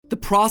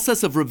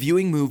process of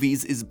reviewing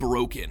movies is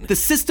broken. The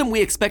system we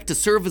expect to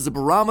serve as a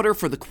barometer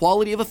for the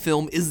quality of a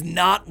film is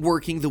not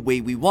working the way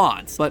we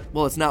want. But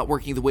while it's not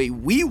working the way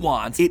we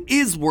want, it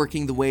is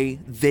working the way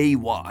they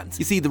want.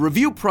 You see, the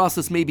review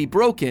process may be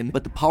broken,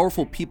 but the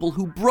powerful people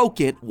who broke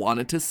it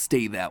wanted to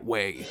stay that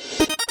way.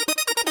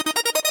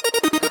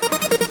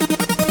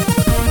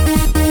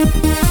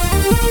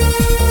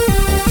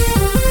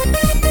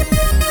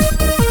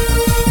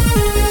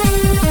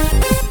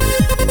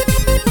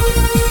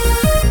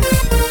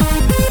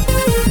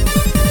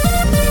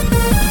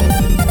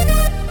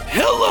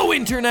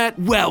 Internet,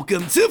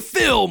 welcome to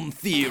Film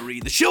Theory,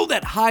 the show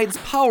that hides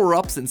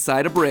power-ups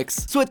inside of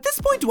bricks. So at this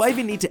point, do I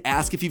even need to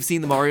ask if you've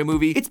seen the Mario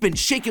movie? It's been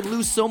shaking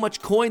loose so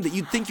much coin that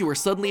you'd think you were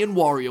suddenly in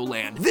Wario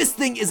Land. This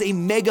thing is a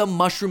mega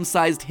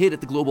mushroom-sized hit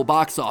at the global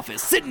box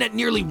office, sitting at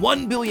nearly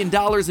 $1 billion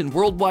in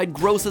worldwide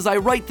gross as I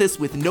write this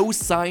with no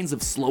signs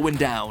of slowing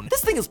down.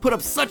 This thing has put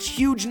up such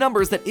huge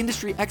numbers that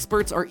industry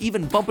experts are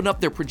even bumping up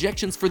their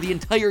projections for the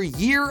entire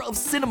year of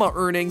cinema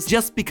earnings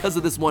just because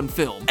of this one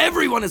film.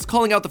 Everyone is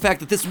calling out the fact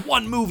that this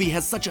one movie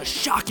has such a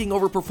shocking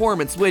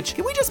overperformance, which,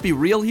 can we just be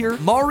real here?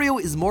 Mario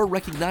is more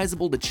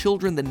recognizable to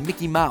children than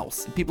Mickey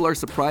Mouse, and people are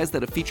surprised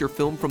that a feature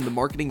film from the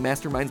marketing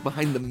masterminds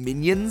behind the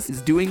Minions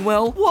is doing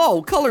well?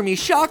 Whoa, color me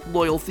shocked,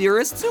 loyal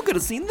theorists. Who could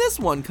have seen this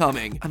one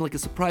coming? I'm like a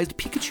surprised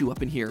Pikachu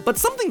up in here. But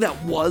something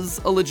that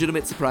was a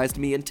legitimate surprise to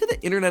me and to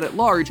the internet at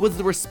large was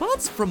the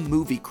response from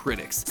movie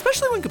critics,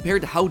 especially when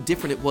compared to how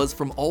different it was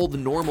from all the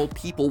normal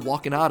people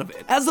walking out of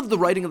it. As of the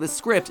writing of this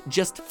script,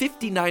 just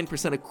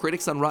 59% of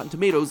critics on Rotten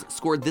Tomatoes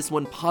scored this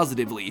one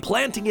positively,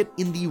 planting it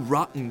in the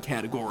rotten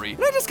category.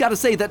 And I just gotta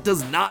say, that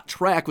does not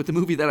track with the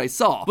movie that I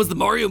saw. Was the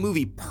Mario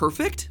movie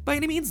perfect by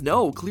any means?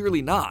 No,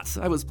 clearly not.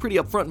 I was pretty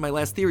upfront in my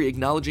last theory,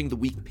 acknowledging the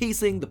weak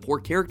pacing, the poor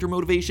character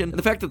motivation, and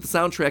the fact that the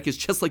soundtrack is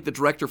just like the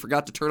director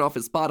forgot to turn off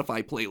his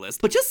Spotify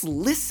playlist. But just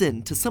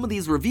listen to some of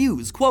these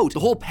reviews. Quote, "The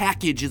whole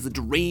package is a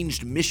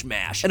deranged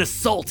mishmash, an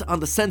assault on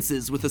the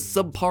senses with a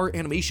subpar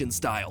animation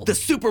style. The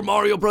Super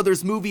Mario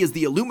Brothers movie is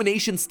the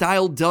Illumination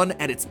style done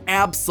at its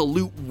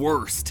absolute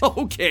worst."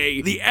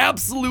 Okay, the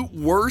absolute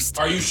worst?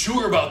 Are you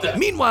sure about that?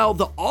 Meanwhile,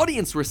 the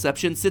audience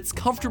reception sits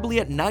comfortably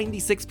at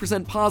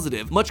 96%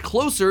 positive, much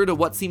closer to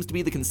what seems to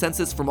be the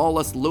consensus from all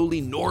us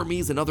lowly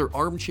normies and other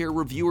armchair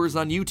reviewers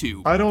on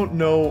YouTube. I don't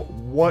know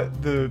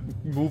what the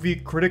movie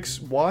critics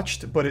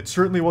watched, but it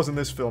certainly wasn't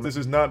this film. This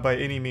is not by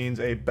any means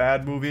a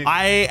bad movie.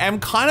 I am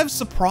kind of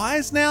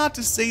surprised now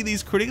to see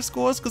these critic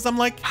scores because I'm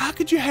like, how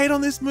could you hate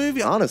on this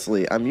movie?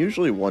 Honestly, I'm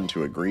usually one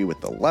to agree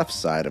with the left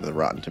side of the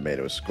Rotten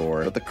Tomatoes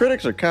score, but the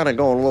critics are kind of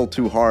going a little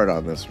too hard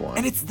on this one.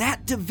 And it's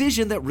that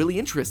division that really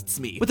interests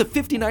me. With a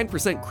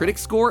 59% critic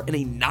score and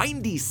a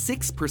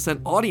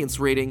 96% audience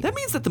rating, that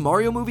means that the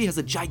Mario movie has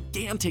a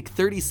gigantic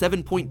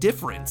 37-point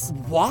difference.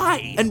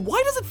 Why? And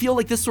why does it feel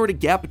like this sort of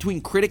gap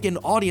between critic and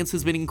audience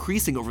has been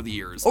increasing over the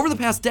years? Over the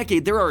past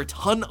decade, there are a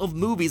ton of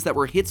movies that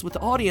were hits with the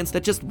audience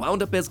that just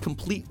wound up as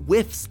complete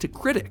whiffs to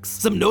critics.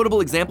 Some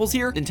notable examples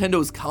here: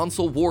 Nintendo's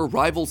console war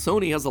rival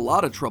Sony has a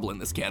lot of trouble in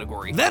this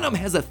category. Venom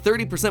has a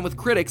 30% with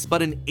critics,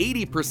 but an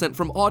 80%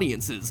 from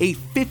audiences, a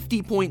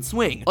 50-point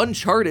swing.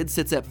 Uncharted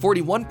sits at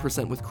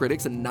 41% with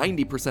critics and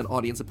 90%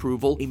 audience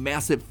approval, a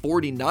massive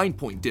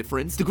 49-point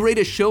difference. The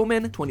Greatest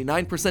Showman,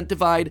 29%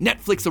 divide.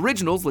 Netflix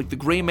originals like The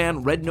Gray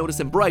Man, Red Notice,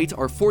 and Bright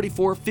are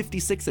 44,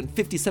 56, and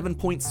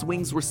 57-point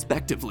swings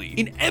respectively.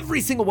 In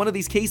every single one of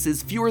these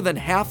cases, fewer than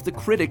half the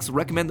critics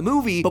recommend the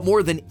movie, but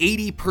more than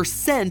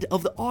 80%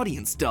 of the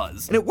audience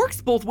does. And it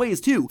works both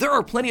ways too. There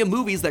are plenty of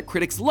movies that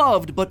critics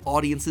loved, but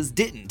audiences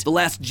didn't. The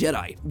Last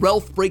Jedi,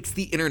 Ralph Breaks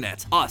the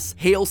Internet, Us,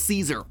 Hail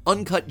Caesar,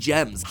 Uncut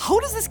Gems. How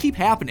does this keep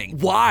happening?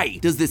 Why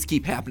does this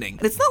keep happening?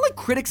 And it's not like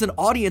critics and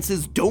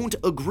audiences don't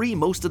agree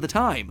most of the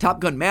time. Top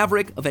Gun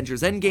Maverick,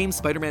 Avengers Endgame,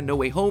 Spider-Man No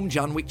Way Home,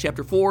 John Wick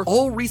Chapter 4,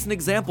 all recent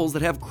examples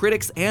that have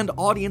critics and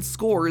audience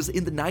scores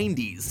in the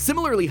 90s.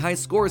 Similarly high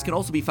scores can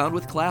also be found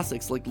with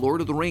classics like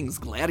Lord of the Rings,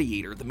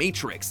 Gladiator, The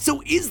Matrix.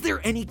 So is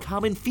there any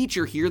common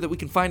feature here that we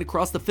can find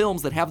across the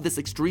films that have this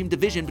extreme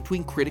division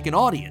between critic and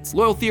audience?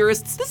 Loyal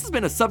theorists, this has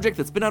been a subject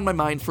that's been on my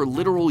mind for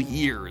literal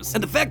years.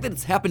 And the fact that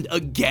it's happened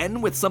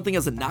again with something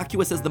as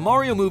innocuous as the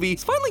Mario movie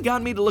has finally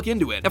gotten me to look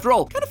into it. After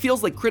all, it kind of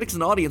feels like critics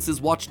and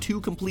audiences watch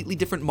two completely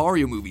different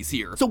Mario movies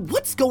here. So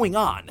what's going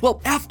on?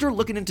 Well, after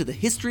looking into the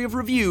history of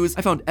reviews,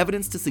 I found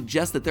evidence to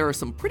suggest that there are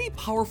some pretty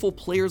powerful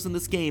players in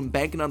this game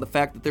banking on the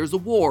fact that there's a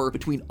war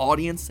between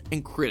audience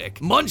and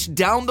critic. Munch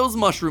down those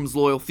mushrooms,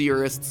 loyal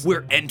theorists.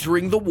 We're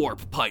entering the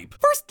warp pipe.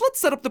 First, let's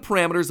set up the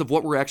parameters of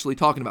what we're actually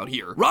talking about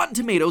here. Rotten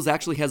Tomatoes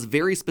actually has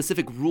very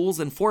specific rules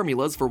and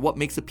formulas for what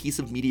makes a piece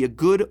of media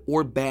good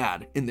or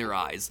bad in their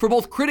eyes. For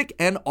both critic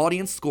and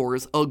audience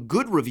scores, a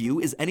good review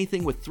is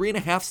anything with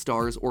 3.5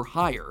 stars or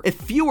higher. If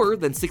fewer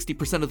than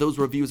 60% of those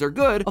reviews are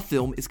good, a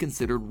film is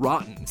considered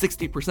rotten.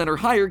 60% or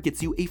higher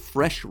gets you a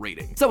fresh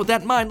rating. So with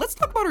that in mind, let's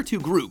talk about our two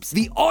groups.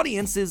 The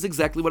audience audience is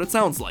exactly what it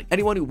sounds like.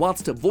 Anyone who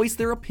wants to voice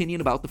their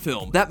opinion about the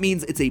film. That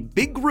means it's a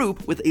big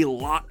group with a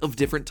lot of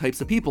different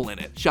types of people in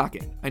it.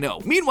 Shocking, I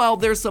know. Meanwhile,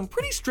 there's some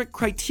pretty strict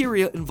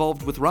criteria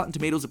involved with Rotten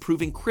Tomatoes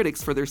approving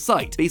critics for their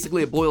site.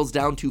 Basically, it boils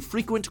down to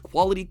frequent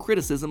quality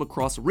criticism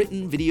across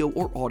written, video,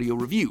 or audio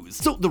reviews.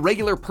 So the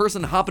regular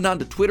person hopping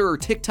onto Twitter or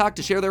TikTok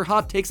to share their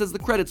hot takes as the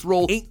credits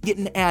roll ain't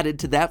getting added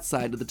to that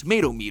side of the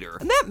tomato meter.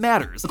 And that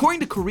matters.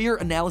 According to career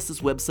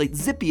analysis website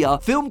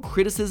Zippia, film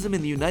criticism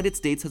in the United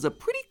States has a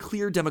pretty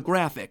clear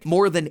demographic.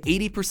 More than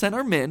 80%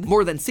 are men,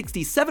 more than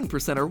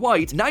 67% are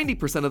white,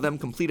 90% of them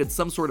completed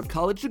some sort of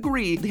college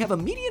degree, they have a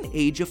median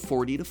age of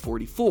 40 to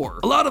 44.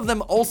 A lot of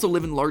them also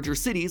live in larger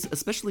cities,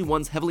 especially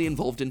ones heavily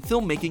involved in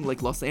filmmaking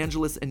like Los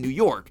Angeles and New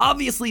York.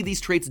 Obviously,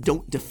 these traits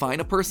don't define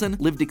a person.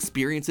 Lived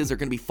experiences are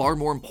going to be far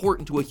more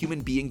important to a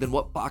human being than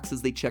what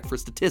boxes they check for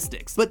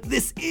statistics. But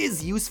this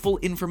is useful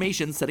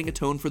information setting a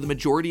tone for the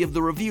majority of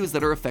the reviews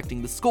that are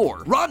affecting the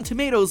score. Rotten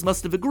Tomatoes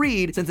must have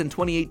agreed, since in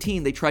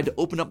 2018 they tried to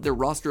open up their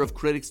roster of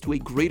critics to a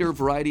greater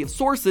variety of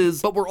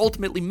sources, but were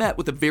ultimately met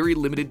with a very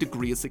limited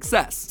degree of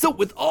success. So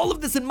with all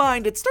of this in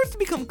mind, it starts to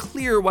become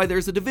clear why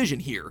there's a division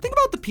here. Think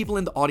about the people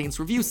in the audience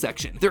review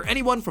section. They're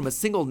anyone from a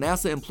single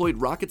NASA-employed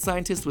rocket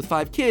scientist with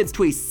 5 kids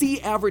to a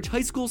C-average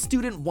high school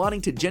student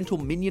wanting to gentle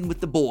minion with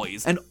the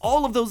boys, and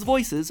all of those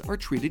voices are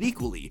treated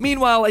equally.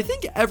 Meanwhile, I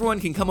think everyone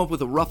can come up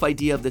with a rough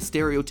idea of the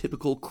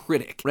stereotypical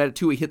critic.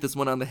 Ratatouille hit this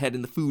one on the head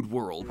in the food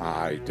world.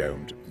 I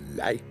don't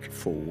like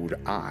food,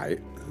 I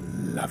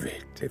love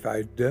it. If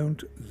I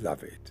don't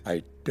love it,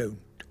 I don't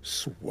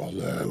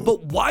swallow.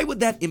 But why would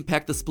that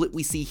impact the split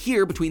we see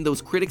here between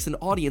those critics and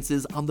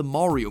audiences on the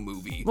Mario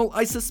movie? Well,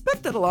 I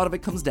suspect that a lot of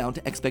it comes down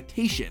to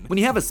expectation. When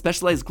you have a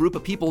specialized group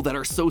of people that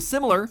are so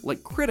similar,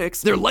 like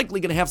critics, they're likely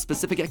going to have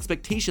specific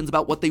expectations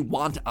about what they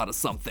want out of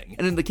something.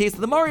 And in the case of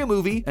the Mario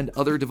movie, and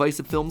other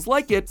divisive films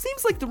like it,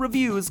 seems like the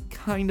reviews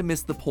kinda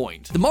miss the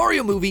point. The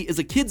Mario movie is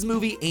a kids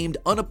movie aimed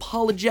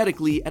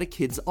unapologetically at a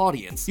kids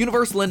audience.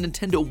 Universal and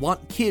Nintendo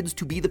want kids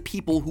to be the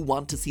people who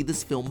want to see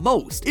this film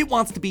most. It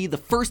wants to be the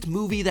first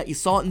movie that you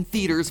saw in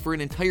theaters for an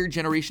entire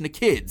generation of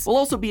kids, while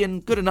also being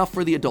good enough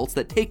for the adults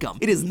that take them.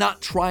 It is not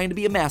trying to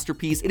be a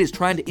masterpiece, it is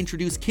trying to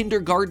introduce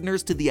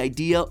kindergartners to the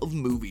idea of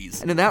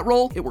movies. And in that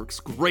role, it works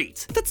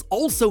great. But that's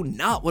also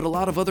not what a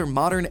lot of other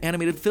modern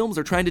animated films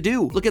are trying to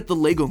do. Look at the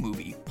Lego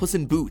Movie, Puss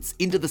in Boots,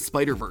 Into the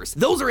Spider-Verse.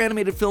 Those are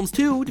animated films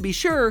too, to be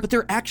sure, but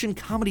they're action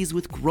comedies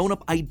with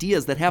grown-up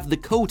ideas that have the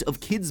coat of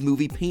kids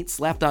movie paint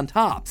slapped on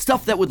top.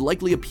 Stuff that would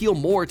likely appeal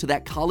more to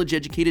that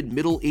college-educated,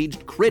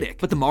 middle-aged critic.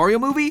 But the Mario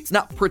movie? It's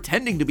not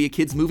pretending to be a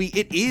kids movie,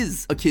 it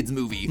is a kids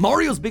movie.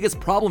 Mario's biggest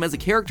problem as a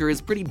character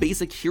is pretty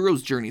basic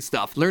hero's journey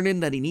stuff,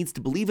 learning that he needs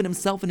to believe in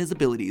himself and his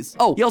abilities.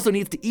 Oh, he also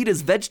needs to eat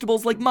his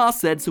vegetables like Ma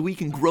said so he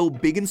can grow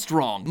big and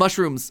strong.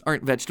 Mushrooms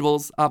aren't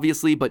vegetables,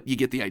 obviously, but you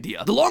get the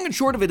idea. The long and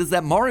short of it is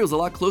that Mario's a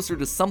lot closer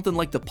to something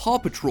like the Paw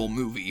Patrol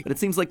movie, but it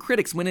seems like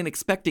critics went in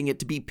expecting it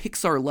to be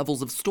Pixar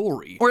levels of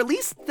story. Or at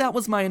least that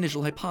was my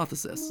initial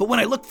hypothesis. But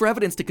when I looked for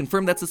evidence to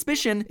confirm that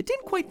suspicion, it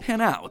didn't quite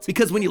pan out.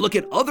 Because when you look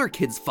at other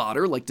kids'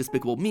 fodder like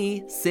Despicable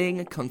Me, Sing,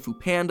 Kung Fu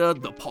Panda,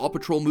 the Paw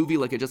Patrol movie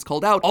like I just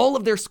called out, all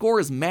of their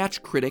scores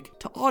match critic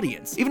to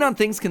audience. Even on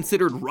things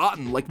considered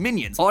rotten like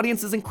Minions,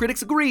 audiences and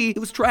critics agree it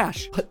was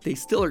trash, but they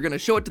still are gonna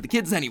show it to the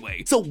kids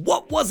anyway. So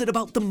what was it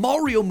about the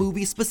Mario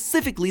movie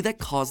specifically that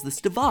caused this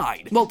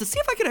divide? Well, to see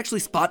if I could actually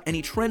spot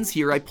any trends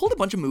here, I pulled a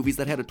bunch of movies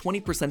that had a 20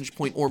 percentage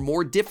point or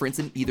more difference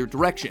in either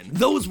direction.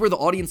 Those where the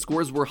audience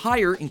scores were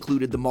higher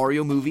included the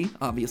Mario movie,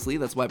 obviously,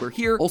 that's why we're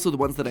here. Also the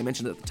ones that I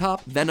mentioned at the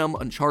top, Venom,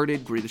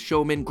 Uncharted, Greatest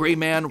Showman, Gray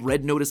Man,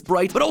 Red Notice,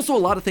 Bright, but also a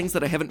lot of things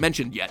that I haven't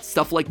mentioned yet.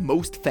 Stuff like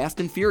most Fast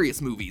and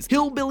Furious movies,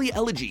 Hillbilly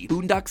Elegy,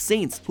 Boondock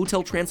Saints,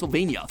 Hotel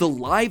Transylvania, the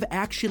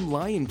live-action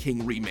Lion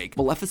King remake,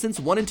 Maleficent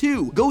 1 and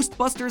 2,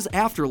 Ghostbusters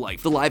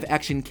Afterlife, the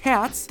live-action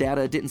Cats,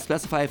 data didn't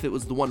specify if it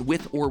was the one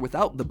with or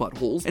without the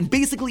buttholes, and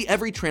basically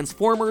every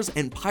Transformers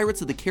and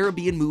Pirates of the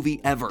Caribbean movie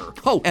ever.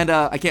 Oh, and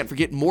I can't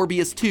forget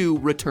Morbius 2,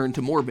 Return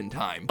to Morbin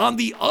Time. On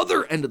the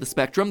other end of the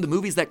spectrum, the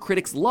movies that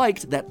critics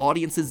liked that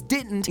audiences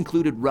didn't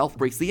included Ralph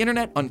Breaks the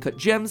Internet, Uncut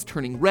Gems,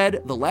 Turning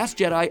Red, The Last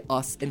Jedi,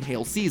 Us, and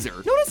Hail Caesar.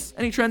 Notice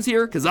any trends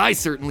here? Because I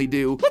certainly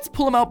do. Let's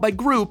pull them out by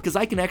group, because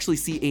I can actually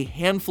see a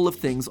handful of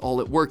things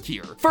all at work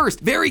here. First,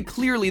 very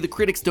clearly the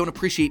critics don't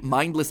appreciate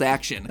mindless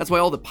action. That's why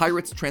all the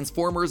Pirates,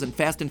 Transformers, and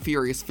Fast and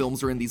Furious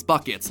films are in these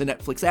buckets. The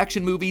Netflix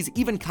action movies,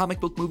 even comic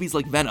book movies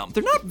like Venom.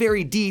 They're not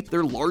very deep,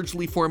 they're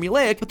largely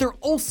formulaic, but they're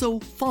also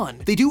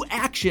fun. They do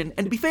action,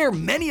 and to be fair,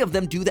 many of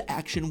them do the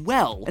action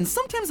well. And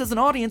sometimes as an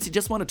audience, you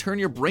just want to turn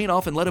your brain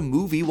off and let a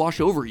movie wash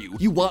over you.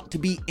 You want to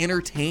be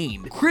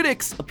entertained.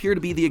 Critics appear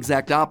to be be the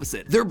exact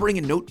opposite. They're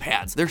bringing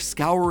notepads, they're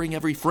scouring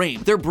every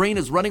frame. Their brain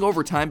is running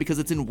overtime because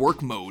it's in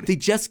work mode. They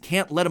just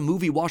can't let a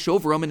movie wash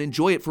over them and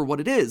enjoy it for what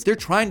it is. They're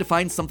trying to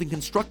find something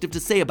constructive to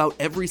say about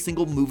every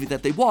single movie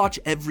that they watch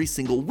every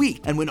single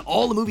week. And when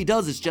all the movie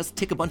does is just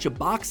tick a bunch of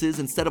boxes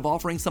instead of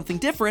offering something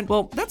different,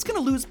 well, that's gonna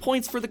lose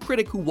points for the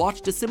critic who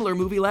watched a similar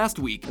movie last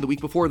week, and the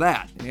week before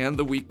that, and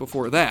the week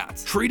before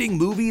that. Treating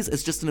movies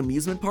as just an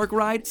amusement park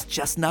ride is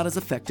just not as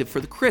effective for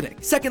the critic.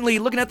 Secondly,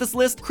 looking at this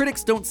list,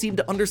 critics don't seem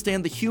to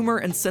understand the humor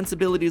and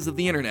sensibilities of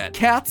the internet.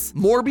 Cats,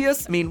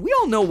 Morbius, I mean, we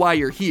all know why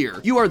you're here.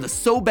 You are the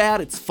so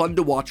bad it's fun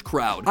to watch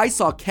crowd. I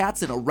saw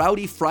Cats in a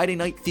rowdy Friday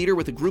night theater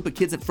with a group of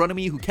kids in front of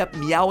me who kept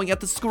meowing at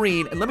the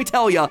screen, and let me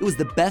tell ya, it was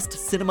the best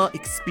cinema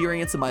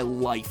experience of my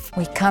life.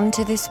 We come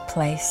to this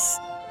place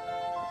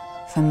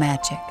for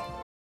magic.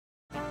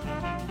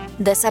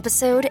 This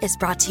episode is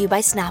brought to you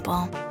by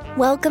Snapple.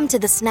 Welcome to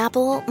the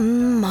Snapple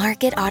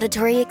Market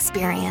Auditory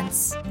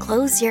Experience.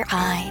 Close your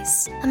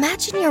eyes.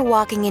 Imagine you're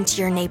walking into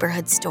your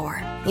neighborhood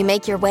store. You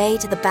make your way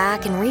to the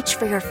back and reach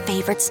for your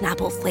favorite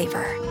Snapple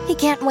flavor. You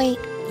can't wait.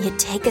 You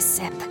take a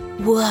sip.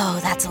 Whoa,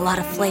 that's a lot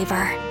of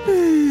flavor.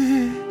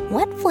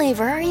 What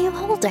flavor are you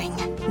holding?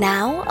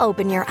 Now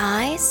open your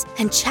eyes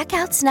and check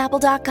out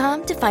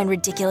Snapple.com to find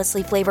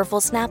ridiculously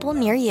flavorful Snapple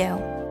near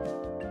you.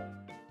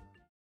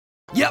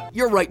 Yep,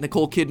 you're right,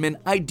 Nicole Kidman.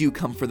 I do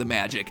come for the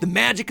magic. The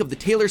magic of the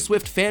Taylor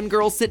Swift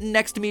fangirl sitting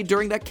next to me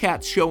during that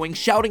Cats showing,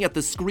 shouting at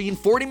the screen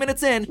 40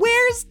 minutes in,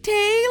 "Where's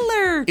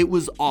Taylor?" It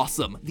was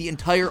awesome. The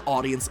entire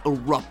audience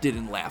erupted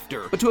in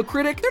laughter. But to a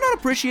critic, they're not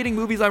appreciating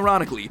movies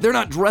ironically. They're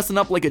not dressing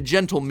up like a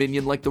gentle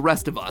minion like the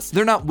rest of us.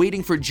 They're not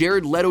waiting for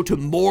Jared Leto to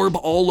morb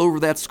all over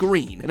that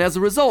screen. And as a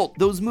result,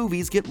 those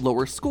movies get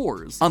lower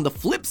scores. On the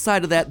flip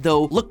side of that,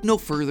 though, look no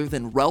further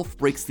than Ralph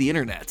Breaks the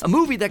Internet, a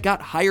movie that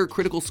got higher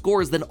critical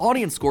scores than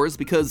audience scores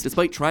because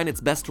despite trying its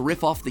best to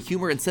riff off the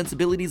humor and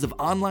sensibilities of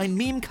online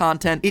meme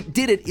content, it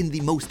did it in the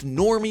most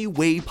normie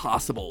way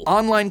possible.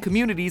 Online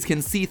communities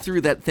can see through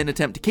that thin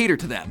attempt to cater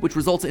to them, which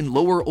results in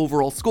lower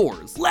overall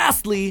scores.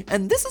 Lastly,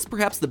 and this is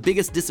perhaps the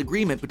biggest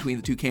disagreement between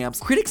the two camps,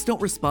 critics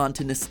don't respond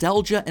to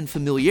nostalgia and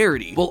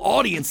familiarity, while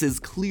audiences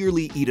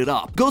clearly eat it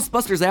up.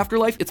 Ghostbusters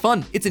Afterlife, it's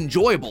fun, it's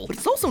enjoyable, but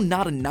it's also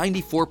not a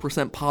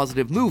 94%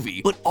 positive movie,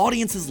 but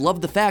audiences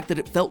love the fact that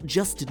it felt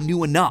just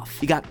new enough.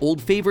 You got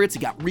old favorites,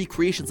 you got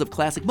recreations of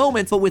classic moments,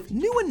 but with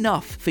new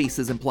enough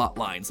faces and plot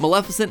lines.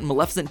 Maleficent and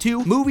Maleficent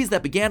 2, movies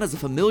that began as a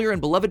familiar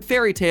and beloved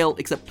fairy tale,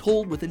 except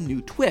told with a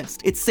new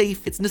twist. It's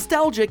safe, it's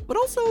nostalgic, but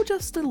also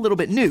just a little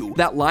bit new.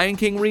 That Lion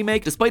King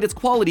remake, despite its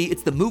quality,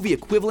 it's the movie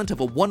equivalent of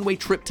a one-way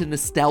trip to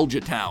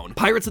Nostalgia Town.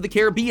 Pirates of the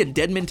Caribbean,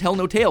 Dead Men Tell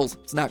No Tales.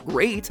 It's not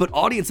great, but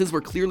audiences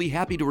were clearly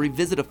happy to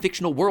revisit a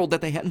fictional world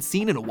that they hadn't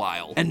seen in a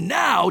while. And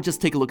now,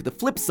 just take a look at the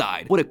flip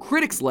side. What do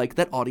critics like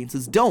that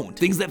audiences don't?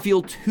 Things that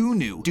feel too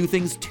new, do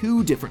things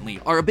too differently,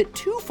 are a bit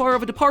too far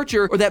of a departure,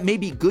 or that may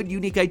be good,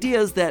 unique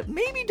ideas that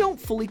maybe don't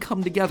fully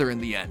come together in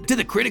the end. To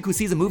the critic who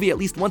sees a movie at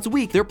least once a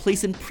week, they're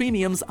placing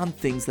premiums on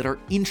things that are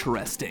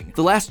interesting.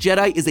 The Last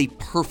Jedi is a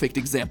perfect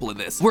example of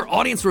this, where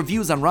audience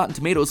reviews on Rotten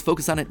Tomatoes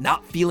focus on it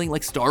not feeling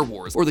like Star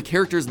Wars, or the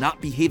characters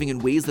not behaving in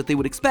ways that they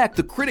would expect.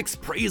 The critics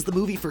praise the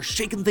movie for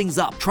shaking things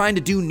up, trying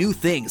to do new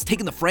things,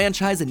 taking the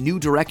franchise in new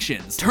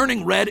directions.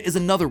 Turning Red is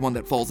another one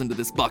that falls into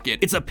this bucket.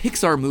 It's a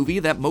Pixar movie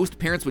that most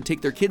parents would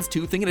take their kids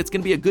to thinking it's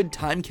gonna be a good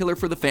time killer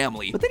for the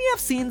family. But then you have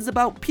scenes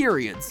about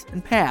periods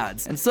and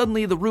pads, and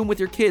suddenly the room with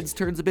your kids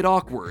turns a bit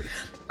awkward.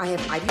 I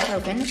have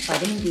ibuprofen,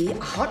 vitamin B, a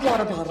hot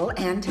water bottle,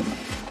 and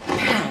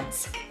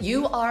pads.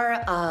 You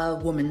are a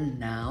woman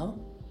now,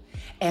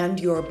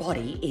 and your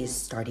body is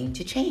starting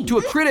to change. To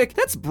a critic,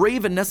 that's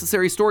brave and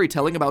necessary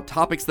storytelling about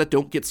topics that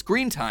don't get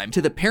screen time.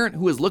 To the parent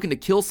who is looking to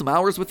kill some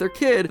hours with their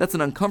kid, that's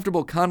an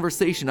uncomfortable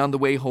conversation on the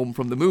way home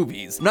from the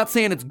movies. I'm not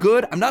saying it's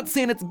good, I'm not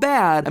saying it's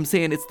bad, I'm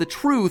saying it's the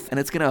truth and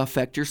it's gonna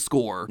affect your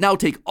score. Now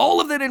take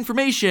all of that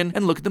information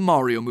and look at the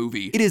Mario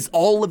movie. It is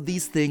all of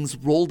these things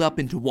rolled up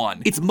into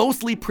one. It's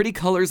mostly pretty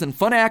colors and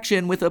fun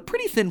action with a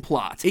pretty thin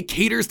plot. It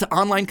caters to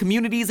online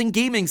communities and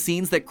gaming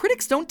scenes that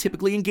critics don't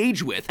typically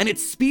engage with, and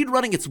it's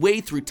speedrunning its way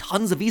through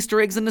tons of Easter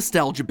eggs and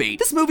nostalgia bait.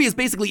 This movie is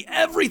basically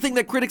everything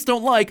that critics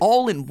don't like,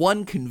 all in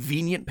one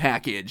convenient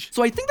package.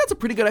 So I think that's a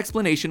pretty good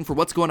explanation for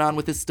what's going on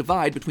with this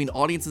divide between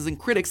audiences and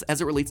critics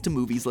as it relates to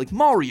movies like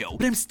Mario,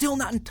 but I'm still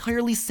not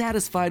entirely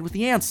satisfied with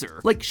the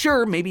answer. Like,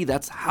 sure, maybe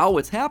that's how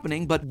it's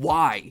happening, but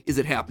why is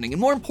it happening?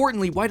 And more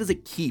importantly, why does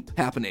it keep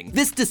happening?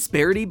 This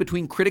disparity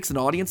between critics and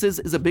audiences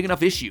is a big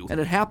enough issue, and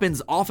it happens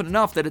often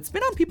enough that it's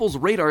been on people's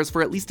radars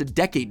for at least a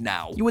decade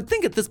now. You would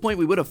think at this point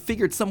we would have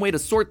figured some way to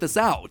sort this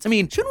out. I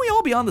mean, shouldn't we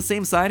all be on the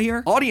same side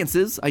here?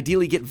 Audiences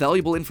ideally get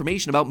valuable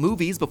information about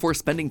movies before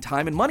spending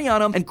time and money on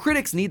them, and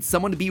critics need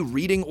someone to be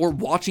reading or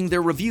watching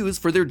their reviews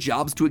for their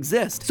jobs to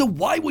exist. So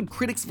why would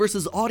critics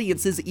versus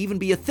audiences even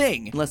be a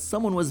thing, unless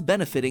someone was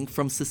benefiting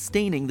from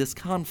sustaining this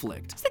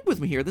conflict? Stick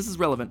with me here, this is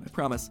relevant, I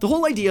promise. The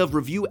whole idea of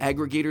review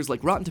aggregators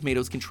like Rotten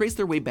Tomatoes can trace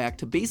their way back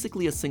to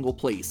basically a single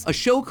place, a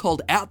show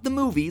called At the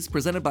Movies,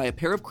 presented by a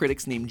pair of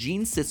critics named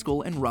Gene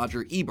Siskel and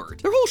Roger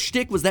Ebert. Their whole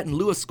shtick was that in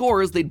lieu of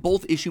scores, they'd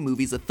both issue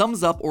movies a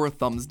thumbs up or a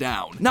thumbs down.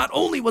 down. Not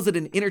only was it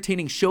an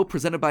entertaining show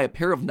presented by a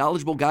pair of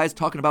knowledgeable guys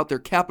talking about their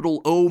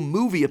capital O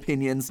movie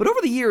opinions, but over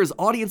the years,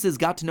 audiences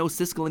got to know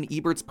Siskel and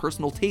Ebert's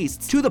personal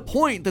tastes to the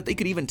point that they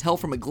could even tell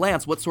from a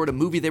glance what sort of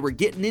movie they were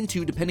getting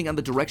into depending on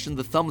the direction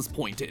the thumbs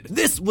pointed.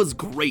 This was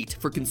great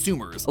for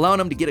consumers, allowing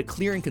them to get a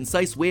clear and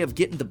concise way of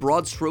getting the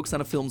broad strokes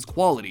on a film's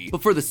quality.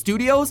 But for the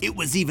studios, it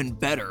was even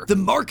better. The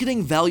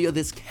marketing value of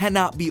this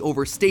cannot be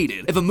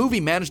overstated. If a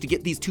movie managed to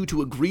get these two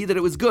to agree that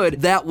it was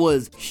good, that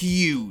was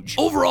huge.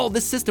 Overall,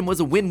 this system was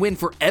a win-win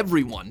for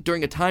everyone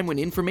during a time when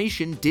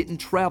information didn't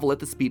travel at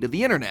the speed of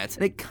the internet.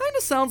 And it kind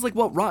of sounds like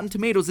what Rotten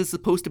Tomatoes is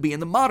supposed to be in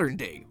the modern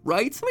day,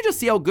 right? Let me just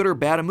see how good or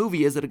bad a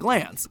movie is at a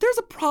glance. There's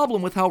a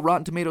problem with how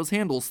Rotten Tomatoes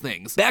handles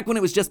things. Back when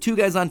it was just two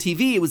guys on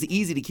TV, it was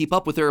easy to keep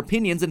up with their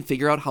opinions and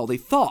figure out how they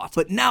thought.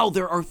 But now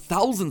there are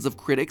thousands of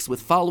critics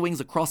with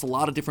followings across a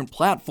lot of different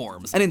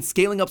platforms. And in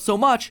scaling up so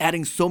much,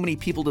 adding so many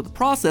people to the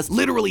process,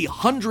 literally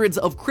hundreds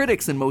of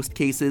critics in most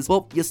cases,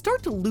 well, you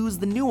start to lose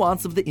the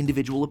nuance of the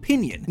individual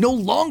opinion. No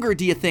longer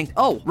do you think,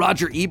 oh,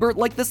 Roger Ebert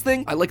liked this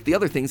thing, I like the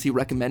other things he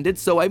recommended,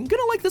 so I'm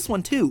gonna like this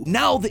one too.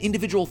 Now the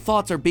individual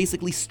thoughts are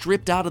basically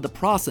stripped out of the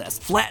process,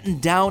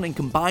 flattened down and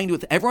combined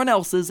with everyone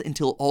else's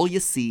until all you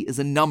see is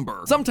a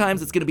number.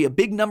 Sometimes it's gonna be a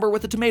big number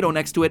with a tomato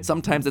next to it,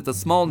 sometimes it's a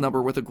small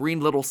number with a green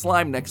little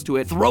slime next to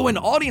it. Throw in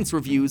audience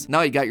reviews,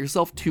 now you got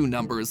yourself two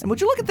numbers. And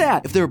would you look at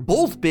that? If they're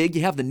both big,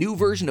 you have the new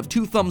version of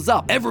 2 thumbs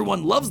up.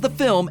 Everyone loves the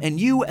film, and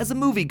you as a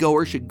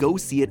moviegoer should go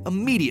see it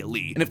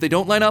immediately. And if they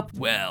don't line up,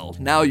 well,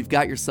 now you've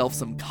got yourself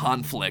some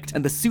conflict.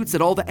 And the suits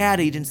at all the ad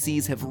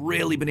agencies have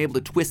really been able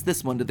to twist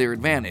this one to their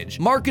advantage.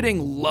 Marketing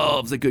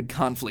loves a good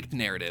conflict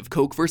narrative.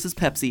 Coke versus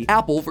Pepsi,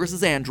 Apple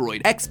versus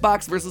Android,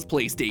 Xbox versus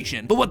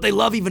PlayStation. But what they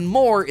love even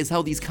more is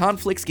how these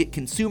conflicts get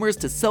consumers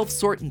to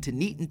self-sort into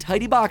neat and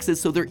tidy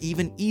boxes so they're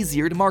even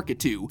easier to market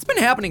to. It's been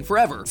happening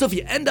forever. So if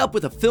you end up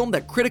with a film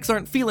that critics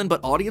aren't feeling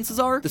but audiences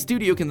are, the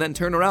studio can then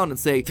turn around and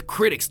say, the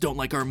critics don't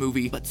like our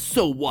movie, but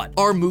so what?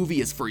 Our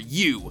movie is for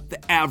you,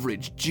 the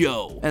average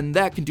Joe. And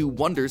that can do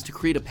wonders to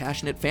create a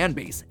passionate fan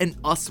base, an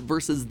us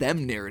versus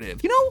them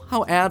narrative. You know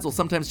how ads will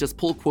sometimes just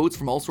pull quotes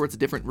from all sorts of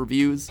different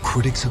reviews?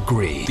 Critics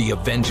agree The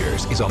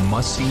Avengers is a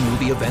must-see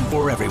movie event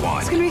for everyone.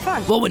 It's gonna be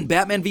fun. Well, when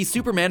Batman v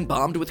Superman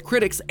bombed with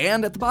critics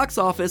and at the box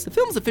office, the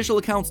film's official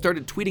account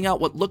started tweeting out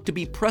what looked to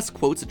be press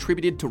quotes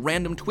attributed to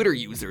random Twitter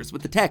users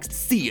with the text,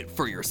 "See it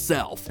for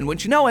yourself." And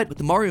wouldn't you know it, but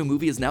the Mario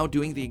movie is now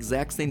doing the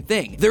exact same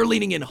thing. They're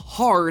leaning in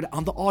hard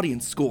on the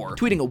audience score,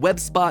 tweeting a web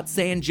spot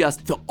saying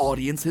just, "The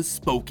audience has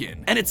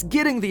spoken." And it's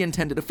getting the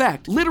intended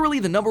effect. Literally,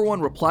 the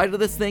 #1 reply to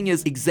this thing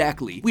is,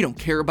 exactly, we don't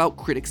care about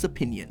critics'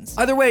 opinions.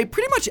 Either way,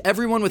 pretty much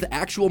everyone with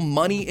actual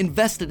money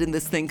invested in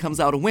this thing comes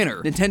out a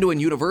winner. Nintendo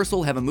and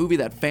Universal have a movie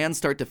that fans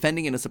start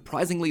defending in a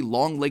surprisingly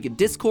long-legged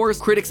discourse.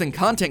 Critics and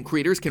content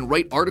creators can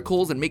write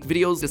articles and make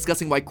videos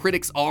discussing why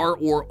critics are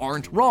or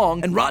aren't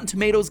wrong, and Rotten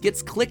Tomatoes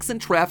gets clicks and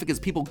traffic as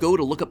people go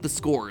to look up the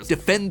scores,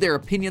 defend their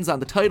opinions on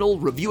the title,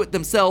 review it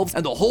themselves,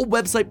 and the whole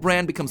website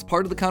brand becomes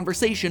part of the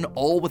conversation,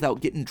 all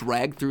without getting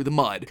dragged through the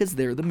mud, because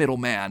they're the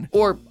middleman.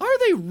 Or are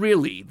they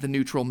really the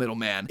neutral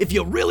middleman? If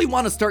you really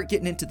want to start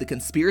getting into the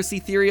conspiracy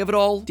theory of it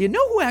all, do you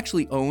know who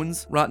actually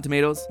owns Rotten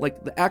Tomatoes?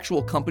 Like, the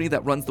actual company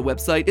that runs the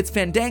website? It's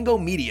Fandango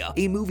Media,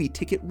 a movie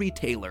ticket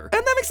retailer.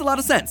 And that makes a lot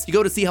of sense. You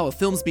go to see how a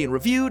film's being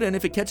reviewed, and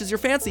if it catches your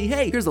fancy,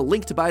 hey, here's a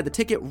link to buy the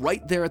ticket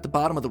right there at the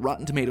bottom of the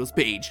Rotten Tomatoes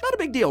page. Not a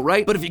big deal,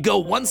 right? But if you go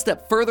one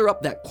step further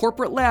up that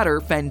corporate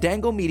ladder,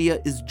 Fandango Media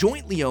is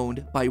jointly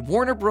owned by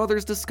Warner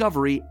Brothers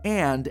Discovery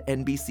and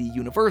NBC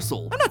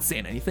Universal. I'm not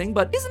saying anything,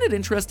 but isn't it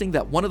interesting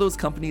that one of those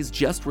companies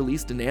just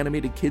released an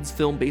animated kids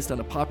film based on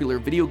a popular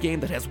video game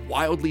that has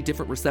wildly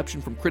different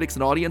reception from critics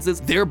and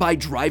audiences, thereby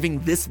driving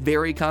this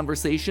very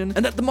conversation?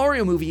 And that the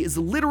Mario movie is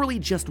literally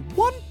just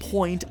 1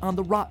 point on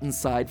the rotten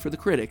side for the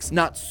critics.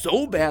 Not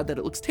so bad that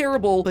it looks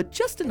terrible, but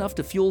just enough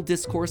to fuel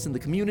discourse in the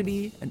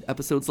community and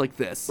episodes like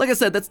this. Like I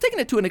said, that's taking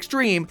it to an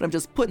extreme, but I'm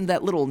just putting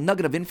that little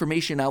nugget of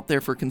information out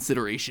there for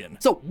consideration.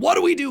 So what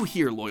do we do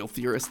here, loyal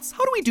theorists?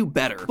 How do we do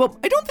better? Well,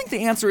 I don't think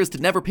the answer is to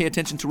never pay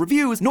attention to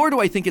reviews, nor do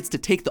I think it's to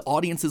take the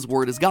audience's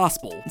word as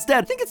gospel.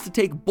 Instead, I think it's to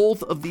take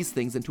both of these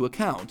things into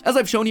account. As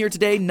I've shown here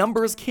today,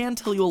 numbers can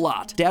tell you a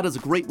lot. Data is a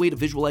great way to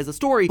visualize a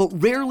story, but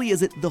rarely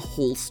is it the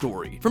whole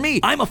story. For me,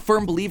 I'm a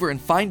firm believer in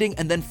finding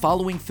and then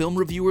following film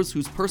reviewers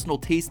whose personal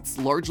tastes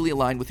largely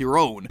align with your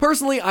own.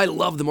 Personally, I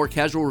love the more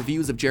casual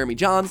reviews of Jeremy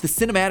Jahns, the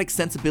cinematic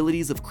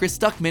sensibilities of Chris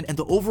Stuckman, and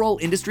the overall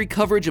industry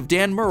coverage of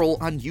Dan Murrell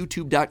on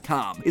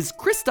YouTube.com. Is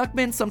Chris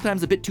Stuckman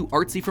sometimes a bit too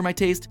artsy for my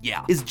taste?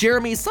 Yeah. Is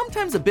Jeremy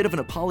sometimes a bit of an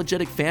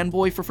apologetic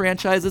fanboy for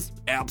franchises?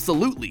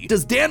 Absolutely.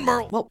 Does Dan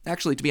Murrell... Well,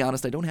 actually, to be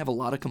honest, I don't have a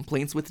lot of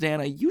complaints with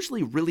Dan. I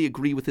usually really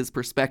agree with his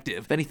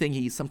perspective. If anything,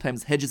 he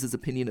sometimes hedges his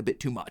opinion a bit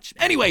too much.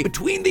 Anyway,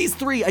 between these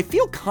three, I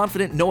feel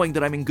confident knowing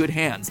that I'm in good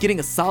hands, getting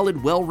a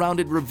solid,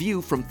 well-rounded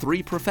review from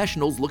 3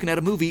 professionals looking at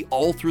a movie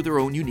all through their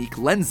own unique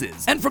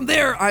lenses. And from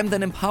there, I'm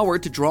then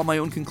empowered to draw my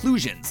own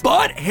conclusions.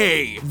 But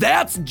hey,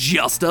 that's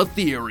just a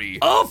theory.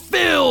 A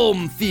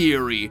film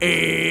theory.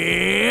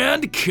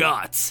 And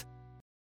cut.